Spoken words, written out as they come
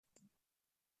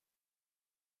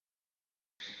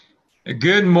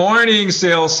Good morning,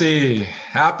 CLC.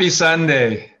 Happy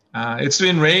Sunday. It's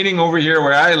been raining over here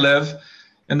where I live.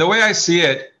 And the way I see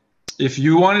it, if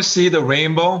you want to see the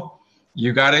rainbow,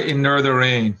 you got to endure the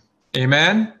rain.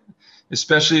 Amen?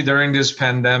 Especially during this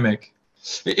pandemic.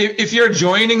 If you're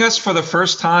joining us for the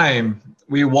first time,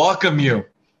 we welcome you.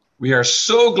 We are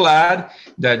so glad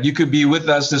that you could be with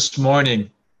us this morning.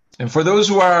 And for those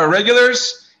who are our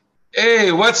regulars,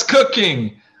 hey, what's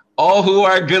cooking? All who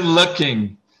are good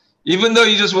looking. Even though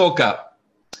you just woke up.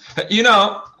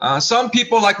 Some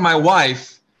people like my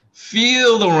wife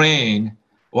feel the rain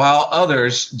while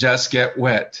others just get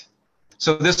wet.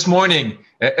 So this morning,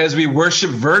 as we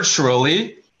worship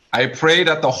virtually, I pray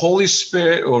that the Holy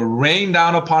Spirit will rain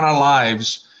down upon our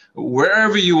lives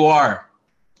wherever you are,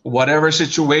 whatever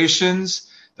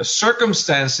situations, the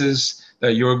circumstances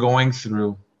that you're going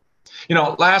through.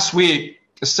 Last week,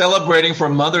 celebrating for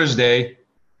Mother's Day,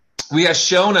 we had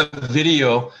shown a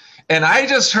video. And I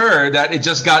just heard that it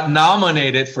just got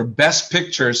nominated for Best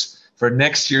Pictures for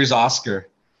next year's Oscar.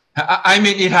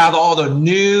 It had all the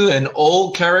new and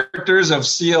old characters of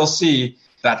CLC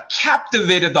that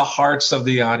captivated the hearts of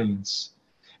the audience.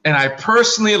 And I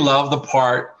personally love the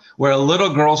part where a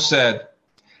little girl said,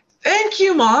 "Thank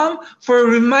you, Mom, for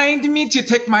reminding me to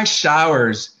take my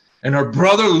showers." And her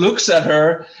brother looks at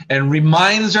her and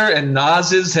reminds her and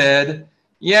nods his head,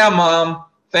 "Yeah, Mom,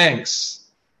 thanks."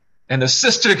 And the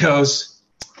sister goes,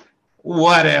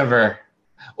 "Whatever."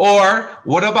 Or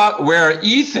what about where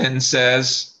Ethan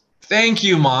says, "Thank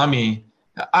you, Mommy.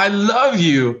 I love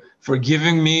you for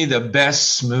giving me the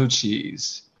best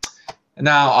smoochies."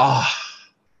 Now,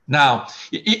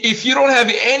 if you don't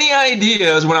have any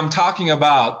ideas what I'm talking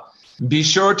about, be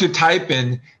sure to type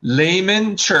in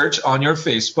Layman Church on your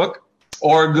Facebook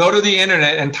or go to the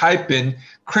internet and type in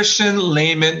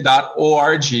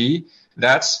christianlayman.org.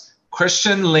 That's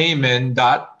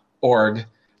christianlayman.org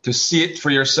to see it for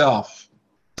yourself.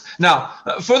 Now,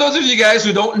 for those of you guys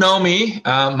who don't know me,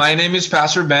 my name is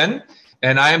Pastor Ben,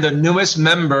 and I am the newest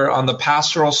member on the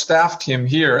pastoral staff team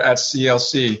here at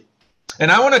CLC.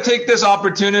 And I want to take this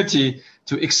opportunity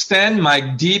to extend my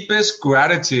deepest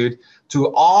gratitude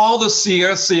to all the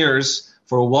CLCers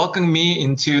for welcoming me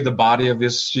into the body of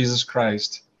Jesus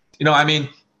Christ.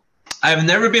 I've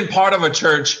never been part of a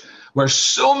church where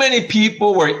so many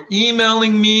people were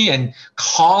emailing me and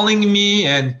calling me.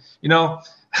 And,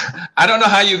 I don't know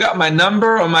how you got my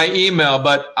number or my email,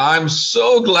 but I'm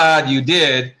so glad you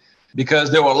did because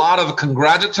there were a lot of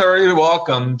congratulatory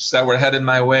welcomes that were headed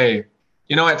my way.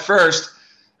 At first,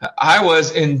 I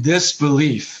was in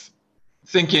disbelief,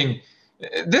 thinking,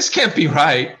 this can't be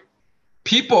right.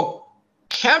 People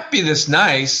can't be this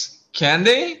nice, can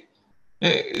they?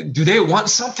 Do they want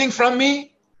something from me?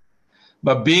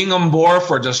 But being on board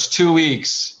for just 2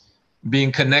 weeks,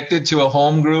 being connected to a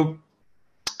home group,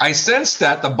 I sensed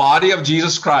that the body of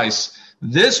Jesus Christ,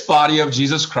 this body of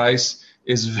Jesus Christ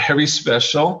is very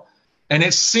special. And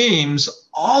it seems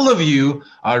all of you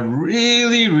are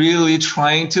really, really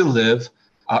trying to live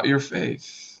out your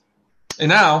faith. And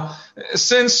now,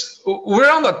 since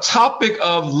we're on the topic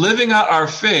of living out our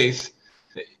faith,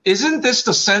 isn't this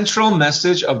the central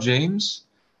message of James?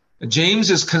 James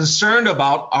is concerned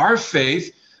about our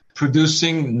faith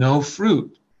producing no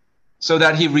fruit, so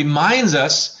that he reminds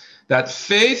us that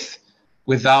faith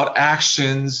without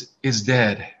actions is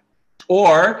dead.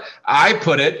 Or, I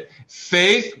put it,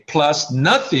 faith plus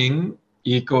nothing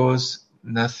equals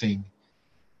nothing.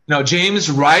 Now, James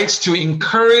writes to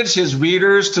encourage his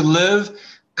readers to live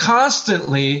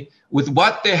constantly with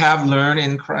what they have learned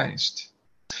in Christ.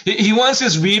 He wants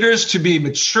his readers to be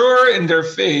mature in their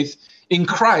faith in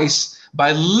Christ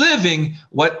by living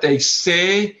what they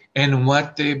say and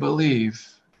what they believe.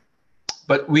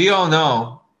 But we all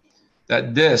know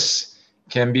that this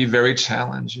can be very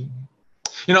challenging.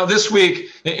 This week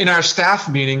in our staff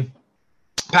meeting,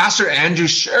 Pastor Andrew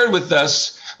shared with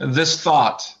us this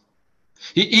thought.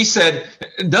 He said,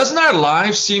 "Doesn't our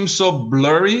lives seem so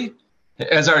blurry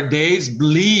as our days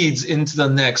bleeds into the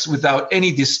next without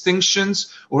any distinctions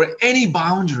or any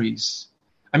boundaries?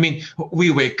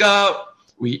 We wake up,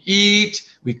 we eat,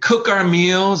 we cook our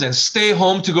meals and stay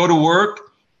home to go to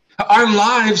work. Our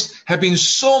lives have been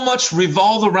so much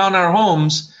revolved around our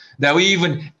homes that we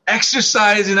even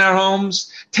exercise in our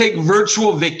homes, take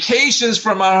virtual vacations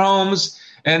from our homes.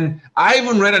 And I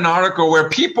even read an article where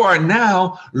people are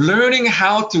now learning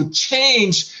how to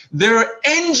change their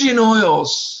engine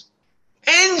oils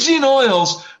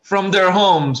from their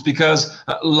homes because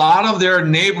a lot of their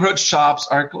neighborhood shops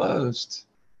are closed."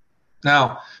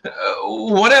 Now,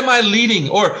 what am I leading,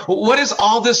 or what is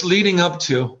all this leading up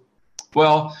to?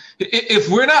 Well, if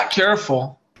we're not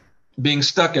careful, being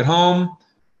stuck at home,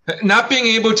 not being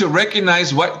able to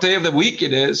recognize what day of the week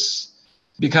it is,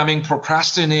 becoming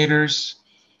procrastinators,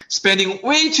 spending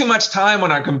way too much time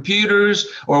on our computers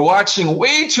or watching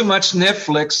way too much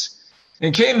Netflix,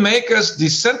 and can make us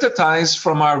desensitized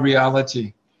from our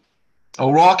reality.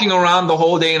 Or walking around the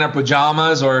whole day in our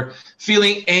pajamas, or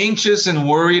feeling anxious and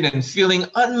worried and feeling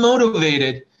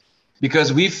unmotivated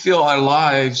because we feel our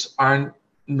lives aren't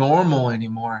normal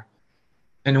anymore.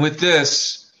 And with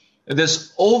this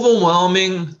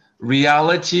overwhelming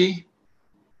reality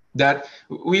that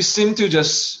we seem to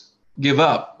just give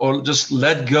up or just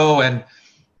let go and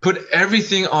put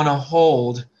everything on a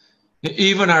hold,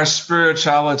 even our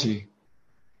spirituality.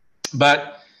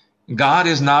 But God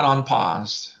is not on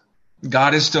pause.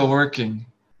 God is still working.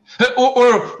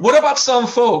 Or what about some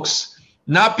folks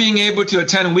not being able to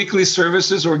attend weekly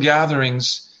services or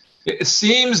gatherings? It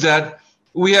seems that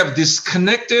we have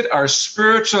disconnected our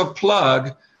spiritual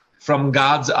plug from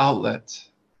God's outlet.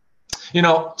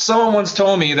 Someone once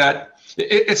told me that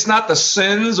it's not the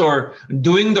sins or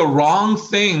doing the wrong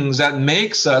things that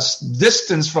makes us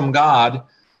distant from God,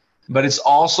 but it's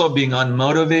also being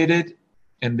unmotivated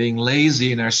and being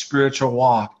lazy in our spiritual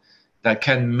walk that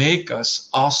can make us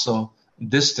also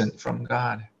distant from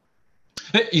God.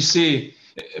 You see,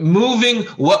 moving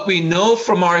what we know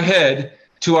from our head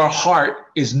to our heart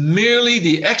is merely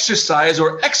the exercise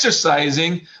or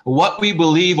exercising what we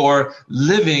believe or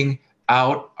living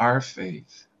out our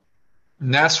faith.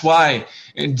 And that's why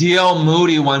D.L.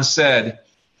 Moody once said,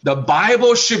 the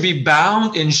Bible should be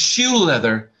bound in shoe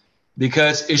leather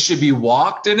because it should be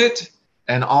walked in it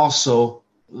and also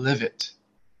live it.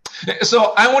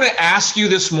 So I want to ask you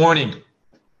this morning,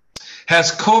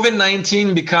 has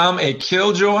COVID-19 become a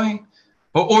killjoy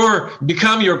or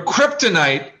become your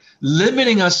kryptonite,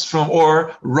 limiting us from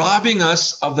or robbing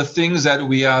us of the things that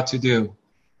we are to do?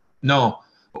 No,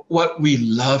 what we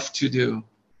love to do.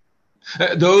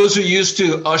 Those who used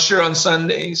to usher on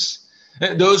Sundays,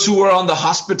 those who were on the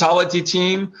hospitality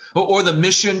team or the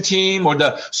mission team or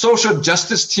the social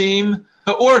justice team,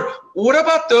 or what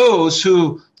about those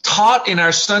who taught in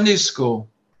our Sunday school?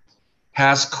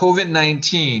 Has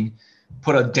COVID-19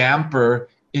 put a damper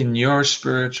in your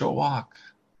spiritual walk?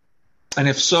 And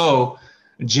if so,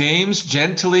 James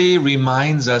gently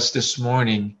reminds us this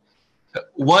morning,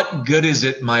 what good is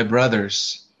it, my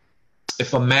brothers,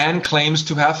 if a man claims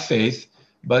to have faith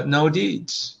but no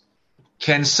deeds?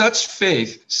 Can such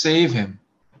faith save him?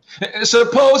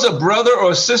 Suppose a brother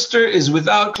or sister is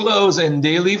without clothes and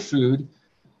daily food.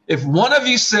 If one of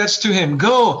you says to him,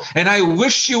 go, and I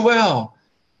wish you well,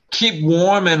 keep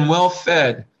warm and well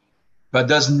fed, but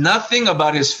does nothing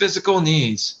about his physical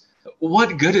needs,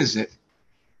 what good is it?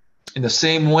 In the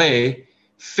same way,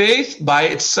 faith by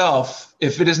itself,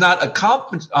 if it is not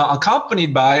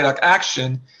accompanied by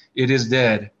action, it is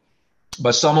dead.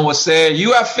 But someone will say,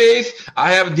 you have faith,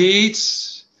 I have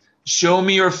deeds. Show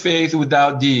me your faith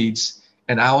without deeds,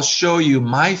 and I'll show you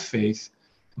my faith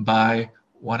by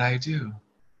what I do.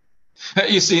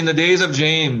 You see, in the days of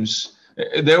James,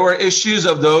 there were issues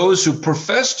of those who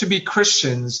professed to be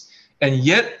Christians and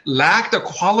yet lacked the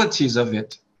qualities of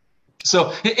it.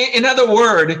 So, in other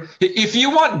words, if you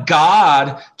want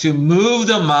God to move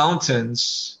the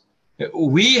mountains,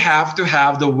 we have to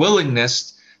have the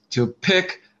willingness to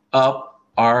pick up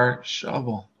our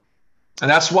shovel. And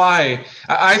that's why,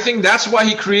 I think that's why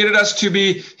he created us to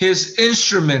be his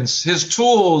instruments, his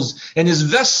tools, and his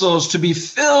vessels to be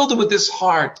filled with his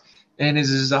heart and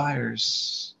his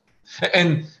desires.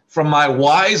 And from my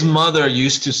wise mother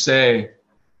used to say,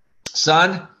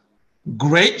 son,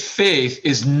 great faith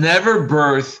is never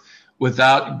birthed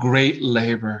without great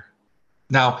labor.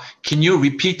 Now, can you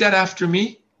repeat that after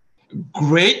me?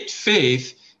 Great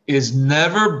faith is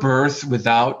never birthed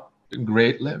without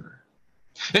great labor.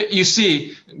 You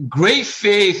see, great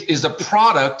faith is the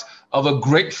product of a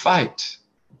great fight,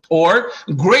 or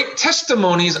great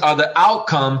testimonies are the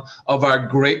outcome of our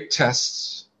great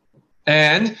tests.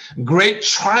 And great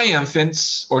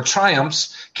triumphs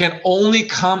can only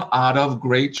come out of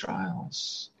great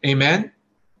trials. Amen?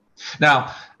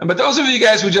 Now, but those of you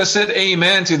guys who just said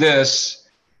amen to this,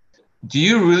 do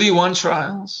you really want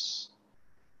trials?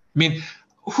 I mean,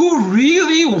 who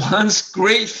really wants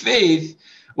great faith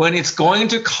when it's going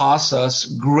to cost us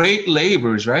great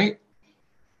labors, right?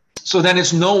 So then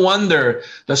it's no wonder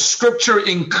the scripture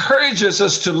encourages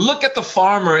us to look at the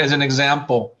farmer as an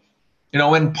example. You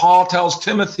know, when Paul tells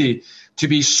Timothy to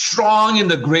be strong in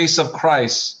the grace of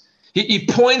Christ, he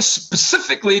points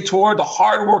specifically toward the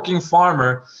hardworking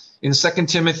farmer in 2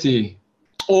 Timothy.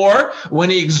 Or when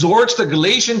he exhorts the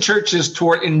Galatian churches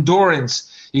toward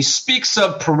endurance, He speaks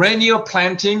of perennial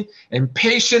planting and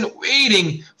patient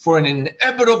waiting for an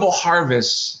inevitable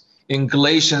harvest in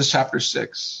Galatians chapter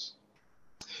 6.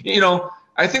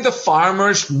 I think the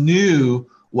farmers knew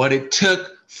what it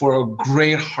took for a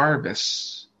great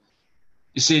harvest.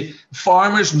 You see,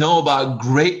 farmers know about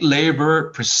great labor,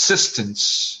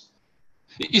 persistence.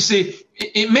 You see,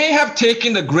 it may have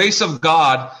taken the grace of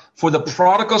God for the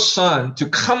prodigal son to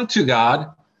come to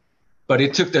God, but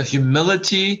it took the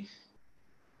humility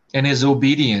and his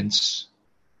obedience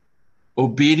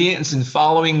in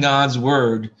following God's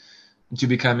word to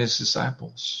become his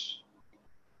disciples.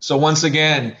 So once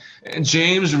again,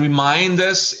 James reminds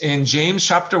us in James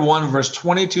chapter 1, verse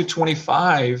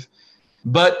 22-25,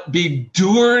 but be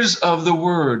doers of the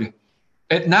word,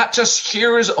 and not just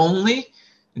hearers only,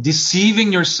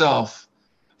 deceiving yourself.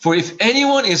 For if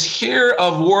anyone is hearer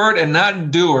of word and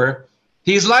not doer,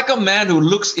 he is like a man who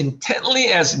looks intently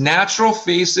at natural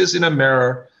faces in a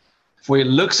mirror, for he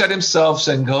looks at himself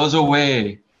and goes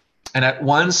away, and at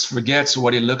once forgets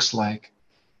what he looks like.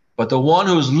 But the one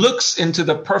who looks into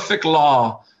the perfect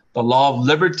law, the law of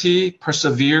liberty,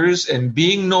 perseveres, and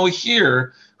being no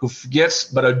hearer who forgets,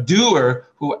 but a doer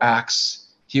who acts,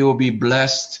 he will be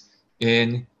blessed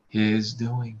in his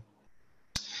doing.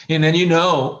 And then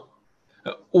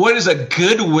what is a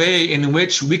good way in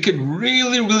which we could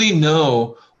really, really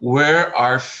know where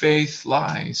our faith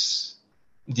lies?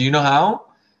 Do you know how?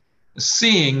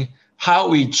 Seeing how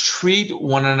we treat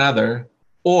one another,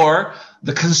 or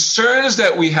the concerns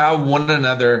that we have one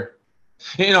another.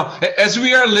 As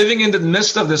we are living in the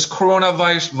midst of this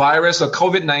coronavirus or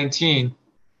COVID-19,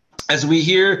 as we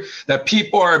hear that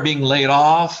people are being laid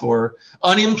off or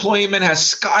unemployment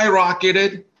has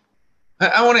skyrocketed,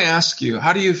 I want to ask you,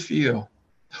 how do you feel?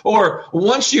 Or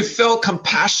once you felt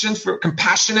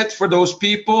compassionate for those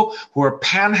people who are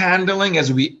panhandling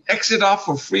as we exit off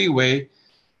a freeway,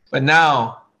 but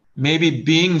now maybe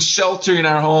being sheltered in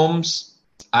our homes,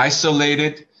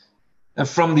 isolated and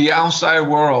from the outside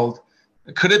world,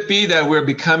 could it be that we're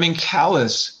becoming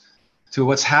callous to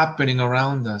what's happening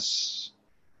around us?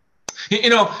 Wait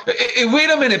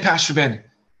a minute, Pastor Ben.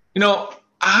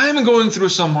 I'm going through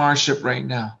some hardship right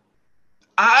now.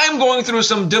 I'm going through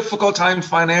some difficult time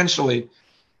financially.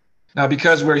 Now,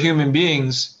 because we're human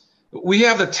beings, we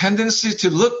have the tendency to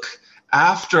look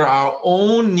after our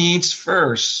own needs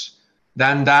first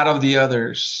than that of the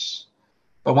others.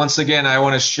 But once again, I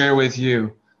want to share with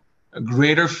you, a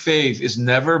greater faith is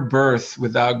never birthed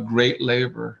without great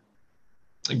labor.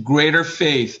 A greater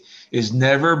faith is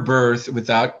never birthed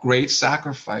without great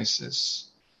sacrifices.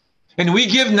 And we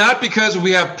give not because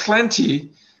we have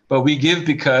plenty, but we give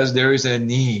because there is a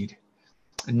need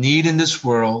in this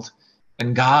world,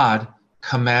 and God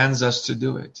commands us to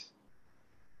do it.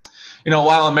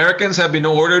 While Americans have been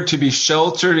ordered to be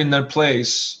sheltered in their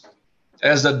place,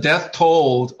 as the death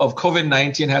toll of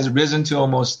COVID-19 has risen to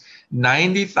almost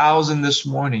 90,000 this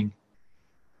morning.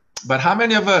 But how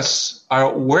many of us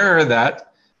are aware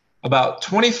that about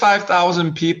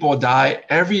 25,000 people die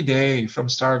every day from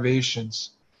starvations?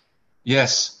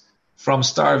 Yes, from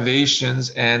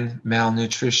starvations and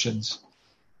malnutritions.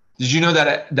 Did you know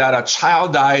that a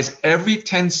child dies every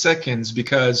 10 seconds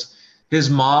because his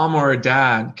mom or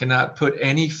dad cannot put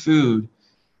any food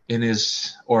in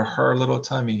his or her little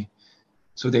tummy?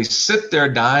 So they sit there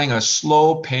dying a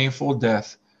slow, painful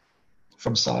death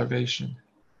from starvation.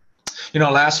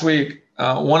 Last week,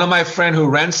 one of my friends who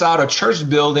rents out a church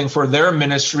building for their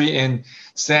ministry in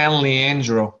San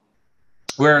Leandro,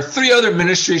 where 3 other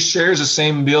ministries shares the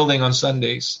same building on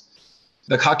Sundays.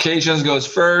 The Caucasians goes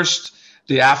first,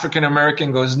 the African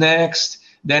American goes next,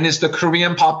 then it's the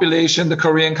Korean population, the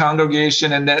Korean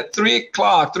congregation, and at 3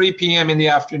 p.m. in the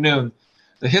afternoon,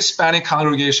 the Hispanic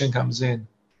congregation comes in.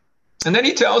 And then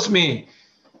he tells me,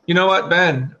 you know what,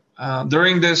 Ben,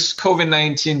 during this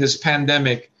COVID-19, this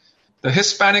pandemic, the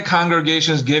Hispanic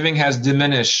congregation's giving has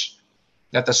diminished,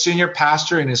 that the senior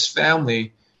pastor and his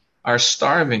family are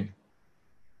starving.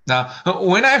 Now,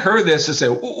 when I heard this, I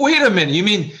said, wait a minute, you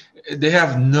mean they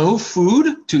have no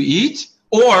food to eat?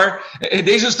 Or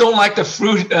they just don't like the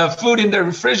food in their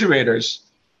refrigerators?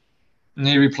 And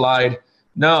he replied,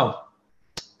 no,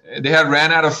 they had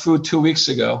ran out of food 2 weeks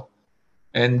ago.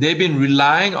 And they've been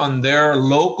relying on their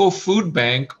local food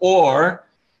bank, or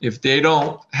if they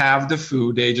don't have the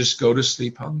food, they just go to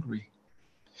sleep hungry.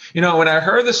 When I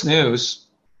heard this news,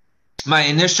 my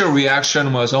initial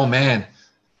reaction was, oh man,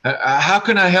 how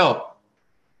can I help?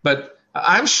 But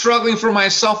I'm struggling for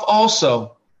myself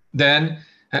also. Then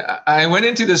I went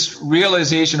into this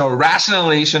realization or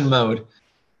rationalization mode.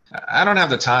 I don't have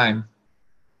the time,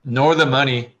 nor the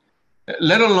money,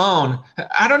 let alone,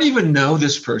 I don't even know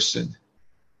this person.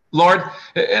 Lord,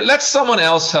 let someone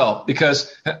else help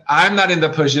because I'm not in the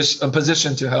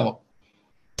position to help.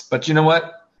 But you know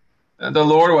what? The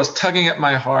Lord was tugging at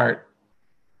my heart,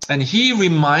 and he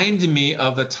reminded me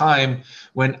of the time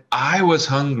when I was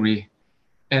hungry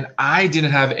and I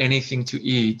didn't have anything to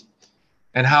eat,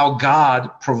 and how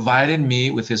God provided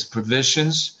me with his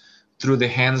provisions through the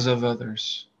hands of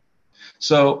others.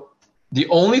 So the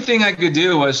only thing I could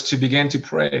do was to begin to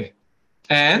pray.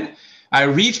 And I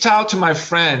reached out to my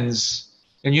friends,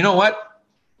 and you know what?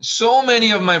 So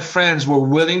many of my friends were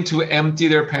willing to empty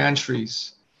their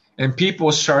pantries, and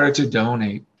people started to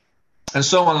donate. And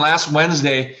so on last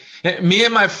Wednesday, me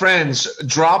and my friends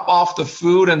dropped off the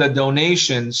food and the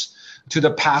donations to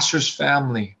the pastor's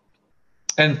family.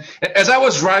 And as I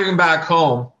was driving back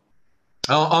home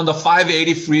on the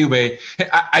 580 freeway,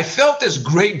 I felt this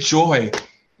great joy,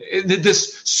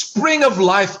 this spring of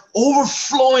life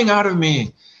overflowing out of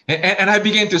me. And I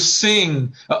began to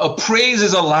sing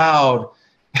praises aloud.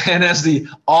 And as the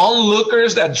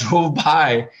onlookers that drove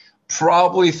by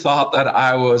probably thought that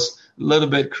I was a little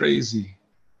bit crazy.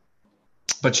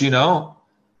 But you know,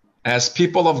 as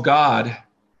people of God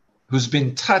who's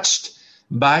been touched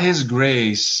by his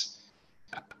grace,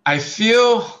 I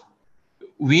feel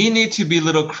we need to be a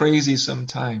little crazy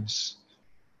sometimes.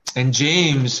 And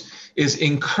James is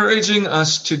encouraging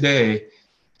us today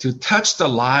to touch the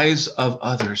lives of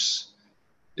others,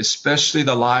 especially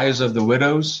the lives of the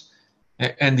widows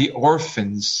and the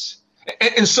orphans.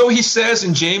 And so he says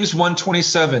in James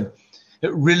 1:27,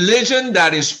 religion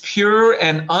that is pure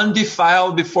and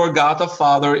undefiled before God the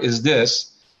Father is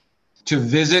this, to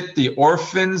visit the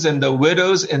orphans and the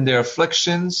widows in their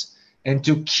afflictions, and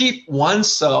to keep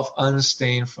oneself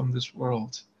unstained from this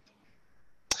world.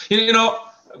 You know,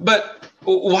 but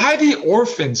why the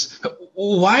orphans?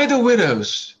 Why the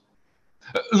widows?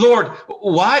 Lord,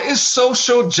 why is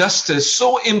social justice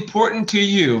so important to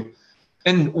you?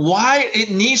 And why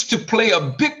it needs to play a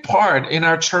big part in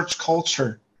our church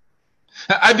culture?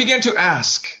 I began to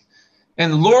ask,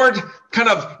 and Lord kind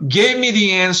of gave me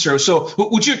the answer. So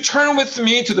would you turn with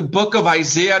me to the book of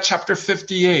Isaiah chapter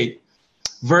 58,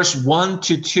 verse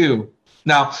 1-2.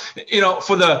 Now, you know,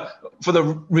 for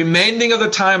the remaining of the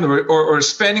time or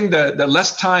spending the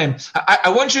less time, I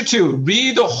want you to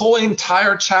read the whole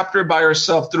entire chapter by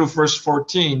yourself through verse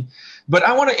 14. But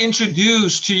I want to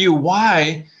introduce to you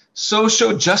why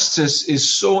social justice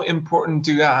is so important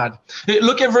to God.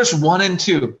 Look at verse 1 and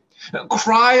 2.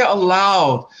 Cry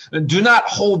aloud, do not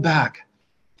hold back.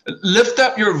 Lift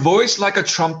up your voice like a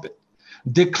trumpet.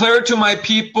 Declare to my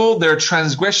people their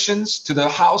transgressions, to the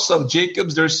house of Jacob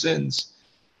their sins.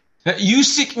 You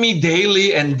seek me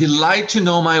daily and delight to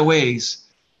know my ways,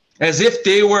 as if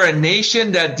they were a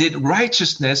nation that did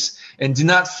righteousness and did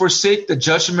not forsake the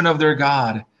judgment of their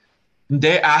God.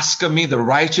 They ask of me the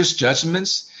righteous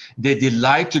judgments. They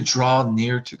delight to draw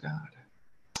near to God.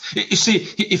 You see,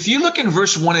 if you look in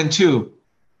verse 1 and 2,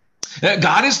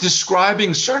 God is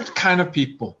describing certain kind of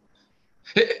people.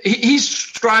 He's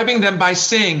describing them by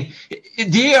saying,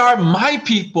 they are my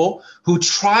people who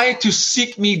try to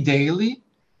seek me daily,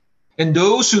 and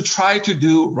those who try to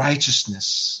do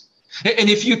righteousness. And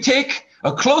if you take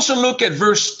a closer look at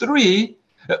verse 3,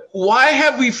 why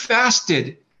have we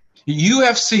fasted? You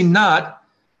have seen not.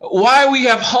 Why we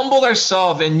have humbled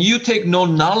ourselves, and you take no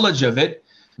knowledge of it.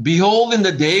 Behold, in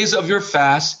the days of your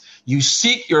fast, you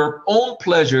seek your own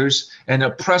pleasures and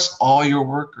oppress all your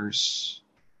workers.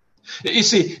 You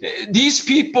see, these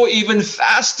people even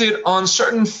fasted on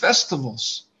certain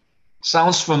festivals.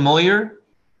 Sounds familiar?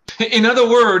 In other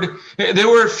words, they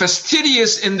were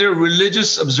fastidious in their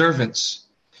religious observance.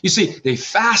 You see, they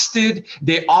fasted,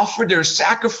 they offered their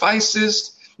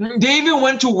sacrifices, they even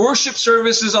went to worship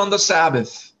services on the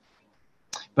Sabbath.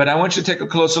 But I want you to take a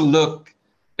closer look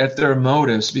at their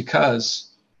motives, because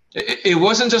it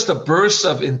wasn't just a burst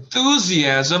of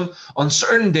enthusiasm on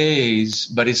certain days,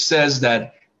 but it says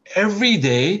that every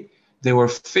day they were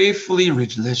faithfully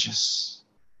religious,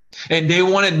 and they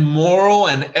wanted moral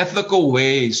and ethical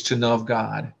ways to know of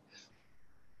God.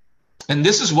 And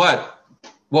this is what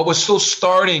was so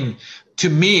starting to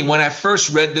me when I first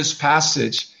read this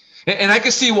passage. And I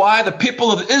can see why the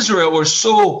people of Israel were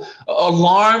so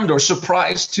alarmed or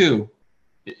surprised too.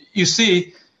 You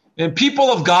see, and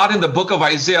people of God in the book of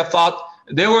Isaiah thought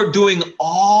they were doing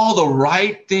all the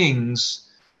right things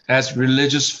as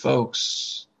religious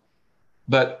folks.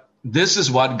 But this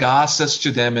is what God says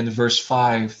to them in verse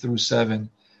 5-7.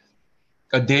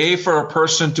 A day for a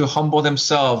person to humble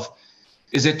himself,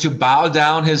 is it to bow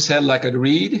down his head like a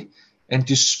reed and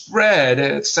to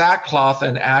spread sackcloth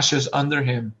and ashes under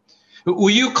him?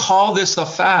 Will you call this a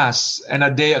fast and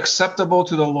a day acceptable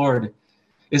to the Lord?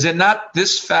 Is it not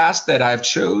this fast that I have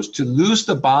chose to loose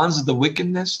the bonds of the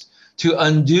wickedness, to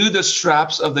undo the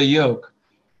straps of the yoke,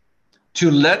 to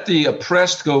let the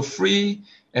oppressed go free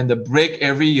and to break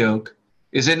every yoke?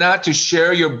 Is it not to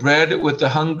share your bread with the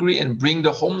hungry and bring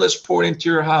the homeless poor into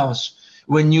your house?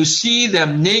 When you see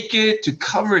them naked, to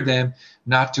cover them,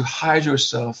 not to hide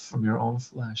yourself from your own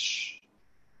flesh.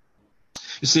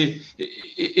 You see,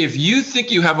 if you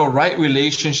think you have a right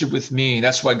relationship with me,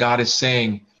 that's what God is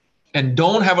saying, and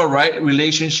don't have a right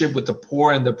relationship with the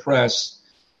poor and the oppressed,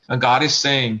 and God is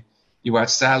saying, you are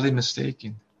sadly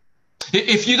mistaken.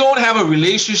 If you don't have a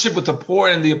relationship with the poor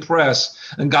and the oppressed,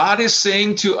 and God is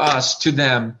saying to us, to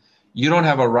them, you don't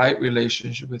have a right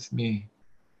relationship with me.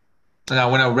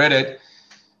 Now, when I read it,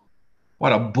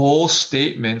 what a bold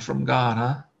statement from God,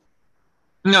 huh?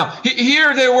 Now,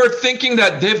 here they were thinking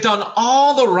that they've done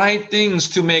all the right things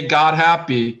to make God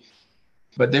happy,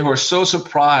 but they were so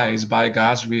surprised by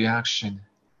God's reaction.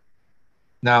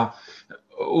 Now,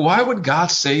 why would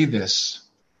God say this?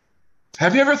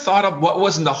 Have you ever thought of what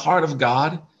was in the heart of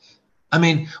God? I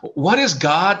mean, what is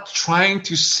God trying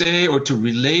to say or to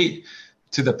relate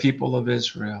to the people of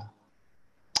Israel?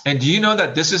 And do you know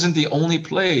that this isn't the only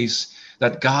place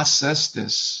that God says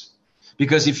this?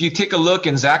 Because if you take a look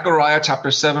in Zechariah chapter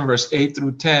 7, verse 8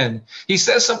 through 10, he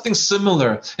says something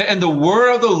similar. And the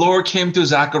word of the Lord came to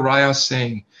Zechariah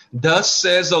saying, thus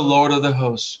says the Lord of the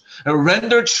hosts,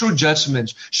 render true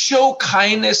judgments, show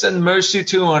kindness and mercy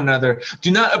to one another.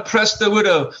 Do not oppress the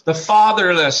widow, the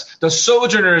fatherless, the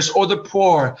sojourners, or the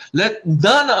poor. Let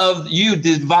none of you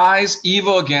devise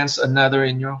evil against another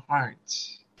in your heart.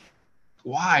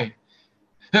 Why?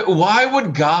 Why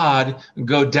would God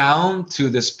go down to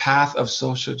this path of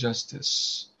social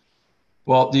justice?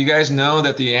 Well, do you guys know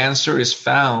that the answer is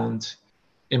found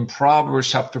in Proverbs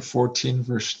chapter 14,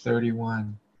 verse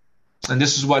 31? And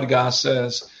this is what God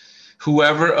says.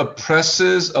 Whoever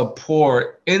oppresses a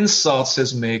poor insults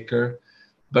his maker,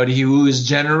 but he who is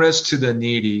generous to the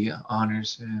needy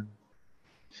honors him.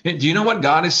 Do you know what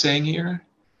God is saying here?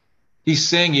 He's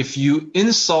saying if you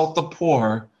insult the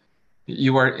poor,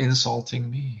 you are insulting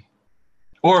me.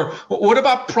 Or what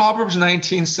about Proverbs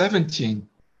 19:17,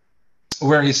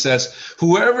 where he says,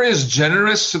 whoever is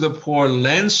generous to the poor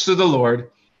lends to the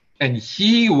Lord, and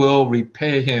he will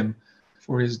repay him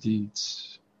for his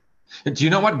deeds. And do you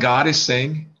know what God is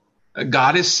saying?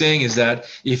 God is saying is that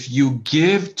if you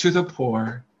give to the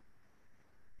poor,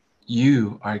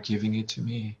 you are giving it to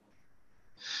me.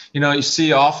 You know, you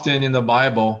see often in the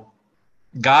Bible,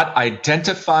 God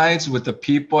identifies with the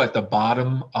people at the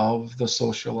bottom of the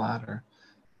social ladder.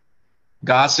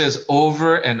 God says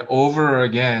over and over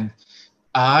again,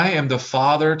 I am the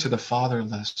father to the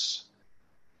fatherless,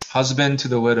 husband to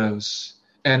the widows.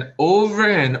 And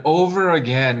over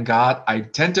again, God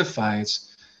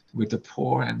identifies with the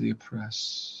poor and the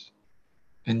oppressed.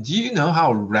 And do you know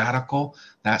how radical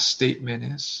that statement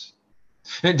is?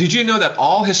 And did you know that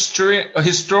all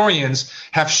historians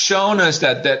have shown us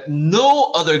that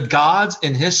no other gods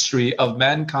in history of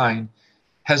mankind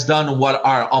has done what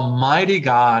our Almighty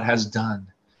God has done?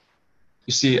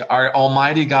 You see, our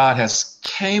Almighty God has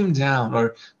come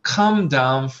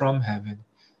down from heaven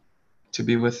to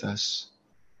be with us,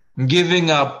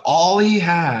 giving up all he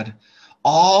had,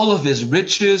 all of his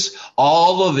riches,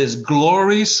 all of his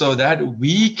glory, so that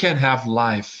we can have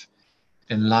life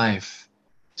and life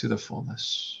to the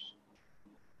fullness.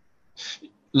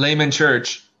 Layman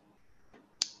Church,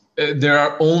 there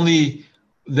are only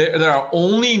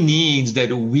needs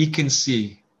that we can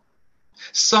see.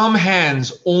 Some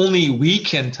hands only we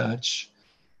can touch,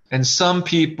 and some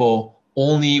people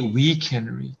only we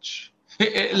can reach.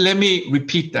 Let me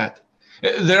repeat that.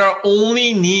 There are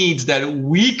only needs that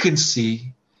we can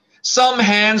see. Some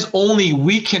hands only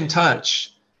we can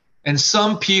touch, and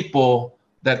some people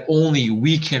that only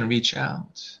we can reach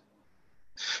out.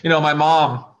 You know, my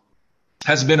mom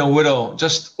has been a widow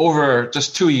just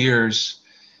 2 years.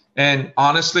 And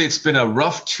honestly, it's been a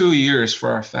rough 2 years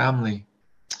for our family.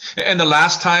 And the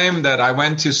last time that I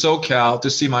went to SoCal to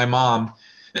see my mom,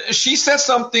 she said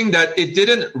something that it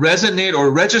didn't resonate or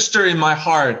register in my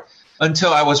heart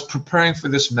until I was preparing for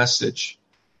this message.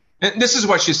 And this is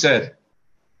what she said.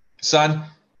 Son,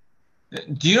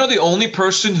 do you know the only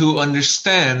person who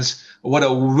understands what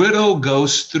a widow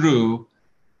goes through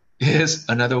is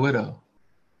another widow?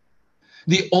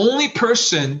 The only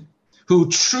person who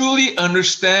truly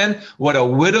understands what a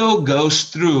widow goes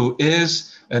through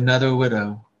is another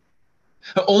widow.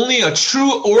 Only a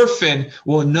true orphan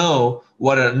will know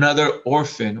what another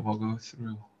orphan will go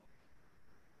through.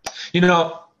 You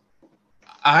know,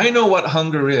 I know what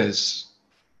hunger is.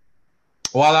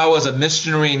 While I was a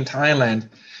missionary in Thailand,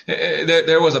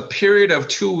 There was a period of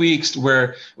 2 weeks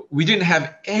where we didn't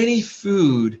have any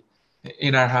food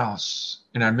in our house,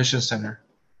 in our mission center.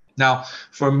 Now,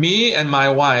 for me and my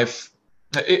wife,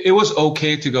 it was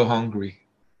okay to go hungry.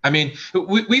 I mean,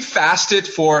 we fasted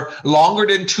for longer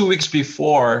than 2 weeks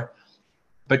before,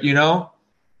 but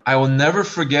I will never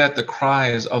forget the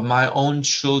cries of my own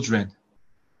children,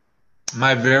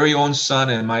 my very own son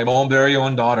and my very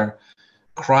own daughter,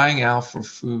 crying out for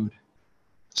food.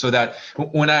 So that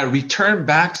when I returned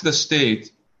back to the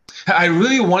States, I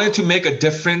really wanted to make a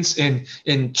difference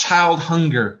in child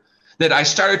hunger, that I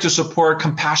started to support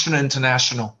Compassion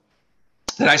International,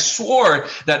 that I swore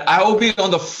that I will be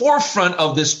on the forefront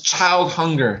of this child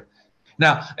hunger.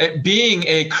 Now, being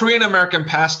a Korean American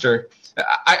pastor,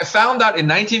 I found out in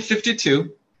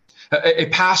 1952, a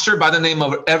pastor by the name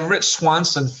of Everett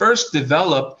Swanson first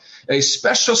developed a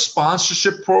special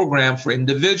sponsorship program for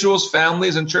individuals,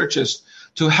 families, and churches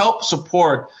to help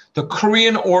support the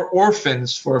Korean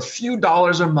orphans for a few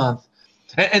dollars a month.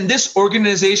 And this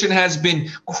organization has been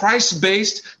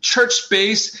Christ-based,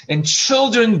 church-based, and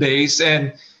children-based.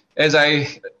 And as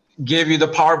I gave you the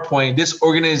PowerPoint, this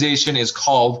organization is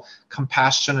called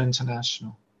Compassion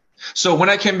International. So when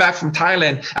I came back from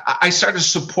Thailand, I started to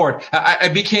support. I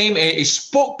became a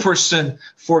spokesperson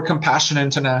for Compassion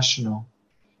International.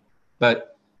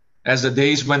 But as the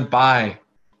days went by,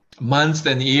 months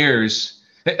and years,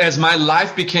 as my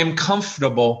life became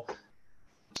comfortable,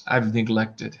 I've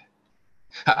neglected.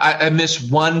 I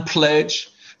missed one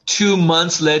pledge. 2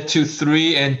 months led to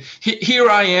 3. And here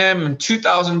I am in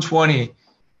 2020.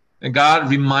 And God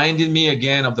reminded me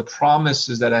again of the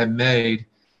promises that I made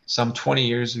some 20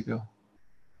 years ago.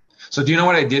 So do you know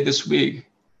what I did this week?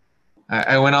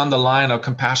 I went on the line of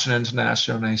Compassion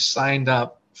International and I signed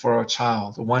up for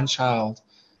one child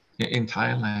in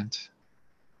Thailand.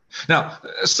 Now,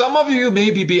 some of you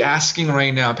may be asking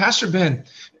right now, Pastor Ben,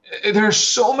 there are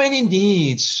so many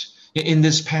needs in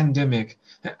this pandemic.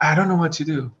 I don't know what to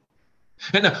do.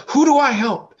 And who do I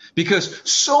help? Because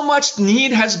so much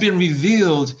need has been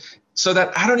revealed so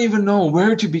that I don't even know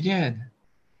where to begin.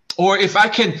 Or if I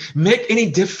can make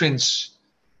any difference.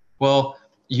 Well,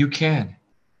 you can.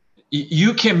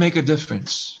 You can make a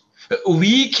difference.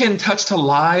 We can touch the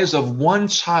lives of one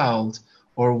child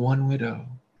or one widow.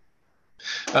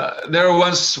 There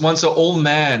was once an old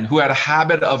man who had a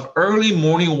habit of early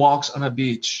morning walks on a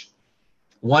beach.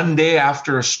 One day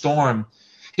after a storm,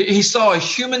 he saw a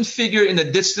human figure in the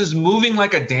distance moving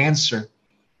like a dancer.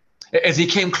 As he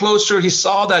came closer, he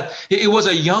saw that it was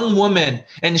a young woman,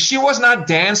 and she was not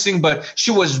dancing, but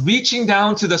she was reaching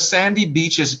down to the sandy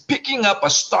beaches, picking up a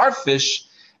starfish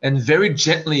and very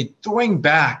gently throwing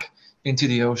back into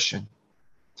the ocean.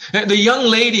 The young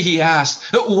lady, he asked,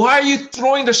 "Why are you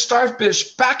throwing the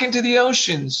starfish back into the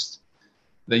oceans?"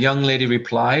 The young lady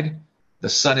replied, "The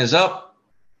sun is up,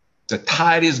 the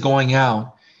tide is going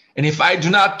out, and if I do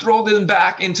not throw them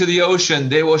back into the ocean,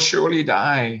 they will surely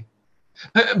die."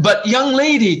 "But young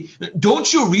lady,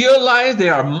 don't you realize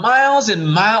there are miles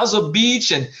and miles of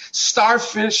beach and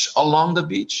starfish along the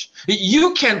beach?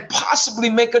 You can't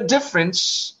possibly make a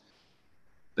difference."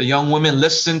 The young woman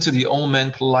listened to the old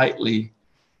man politely,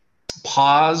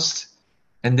 paused,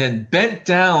 and then bent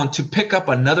down to pick up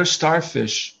another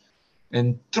starfish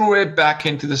and threw it back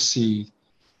into the sea,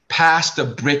 past the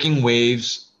breaking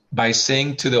waves, by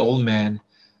saying to the old man,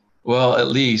 "Well, at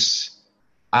least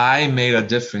I made a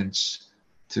difference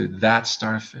to that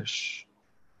starfish."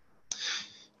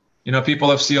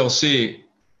 People of CLC,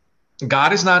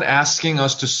 God is not asking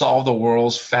us to solve the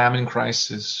world's famine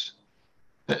crisis,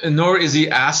 nor is he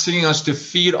asking us to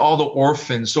feed all the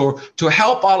orphans or to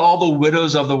help out all the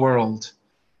widows of the world.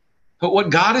 But what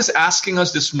God is asking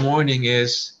us this morning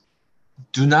is,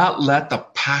 do not let the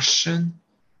passion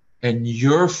and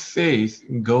your faith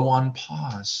go on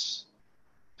pause.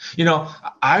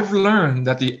 I've learned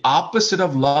that the opposite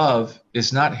of love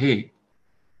is not hate.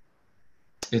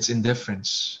 It's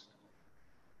indifference.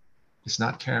 It's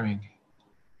not caring.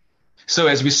 So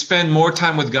as we spend more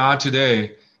time with God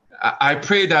today, I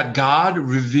pray that God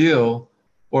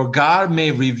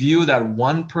may reveal that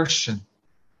one person,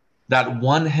 that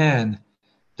one hand,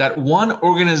 that one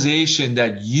organization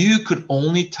that you could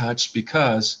only touch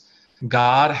because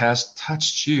God has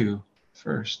touched you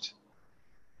first.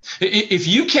 If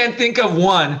you can't think of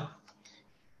one,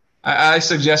 I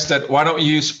suggest that why don't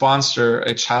you sponsor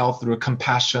a child through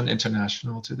Compassion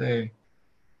International today?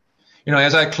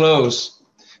 As I close,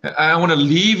 I want to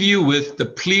leave you with the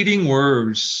pleading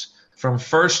words from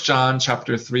 1 John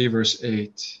chapter 3, verse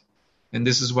 8. And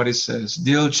this is what it says: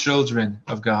 "Dear children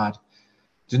of God,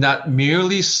 do not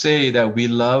merely say that we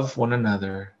love one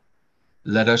another,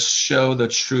 let us show the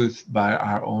truth by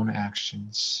our own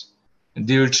actions. And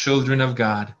dear children of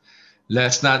God,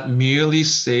 let's not merely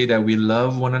say that we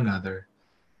love one another.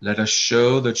 Let us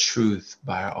show the truth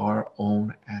by our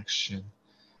own action.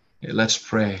 Okay, let's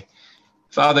pray.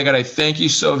 Father God, I thank you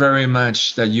so very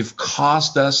much that you've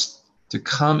caused us to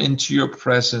come into your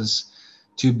presence,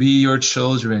 to be your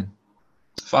children.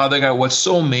 Father God, what's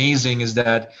so amazing is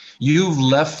that you've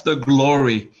left the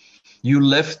glory, you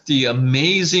left the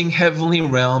amazing heavenly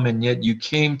realm, and yet you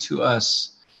came to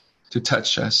us to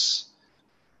touch us.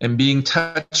 And being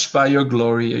touched by your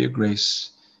glory, your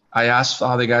grace, I ask,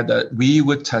 Father God, that we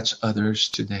would touch others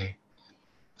today.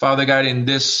 Father God, in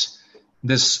this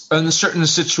uncertain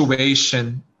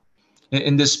situation,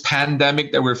 in this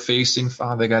pandemic that we're facing,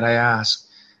 Father God, I ask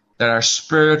that our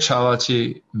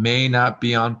spirituality may not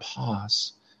be on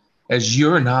pause. As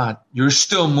you're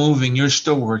still moving, you're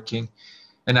still working.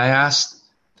 And I ask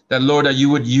that, Lord, that you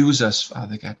would use us,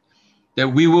 Father God, that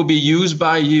we will be used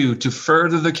by you to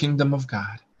further the kingdom of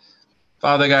God.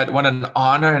 Father God, what an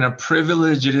honor and a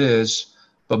privilege it is,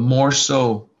 but more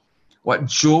so, what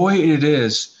joy it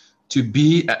is to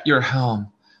be at your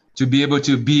helm, to be able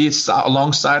to be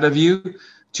alongside of you,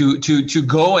 to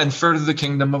go and further the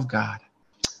kingdom of God.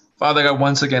 Father God,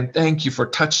 once again, thank you for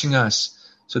touching us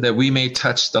so that we may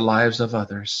touch the lives of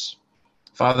others.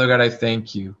 Father God, I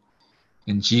thank you.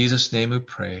 In Jesus' name we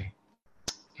pray.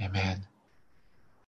 Amen.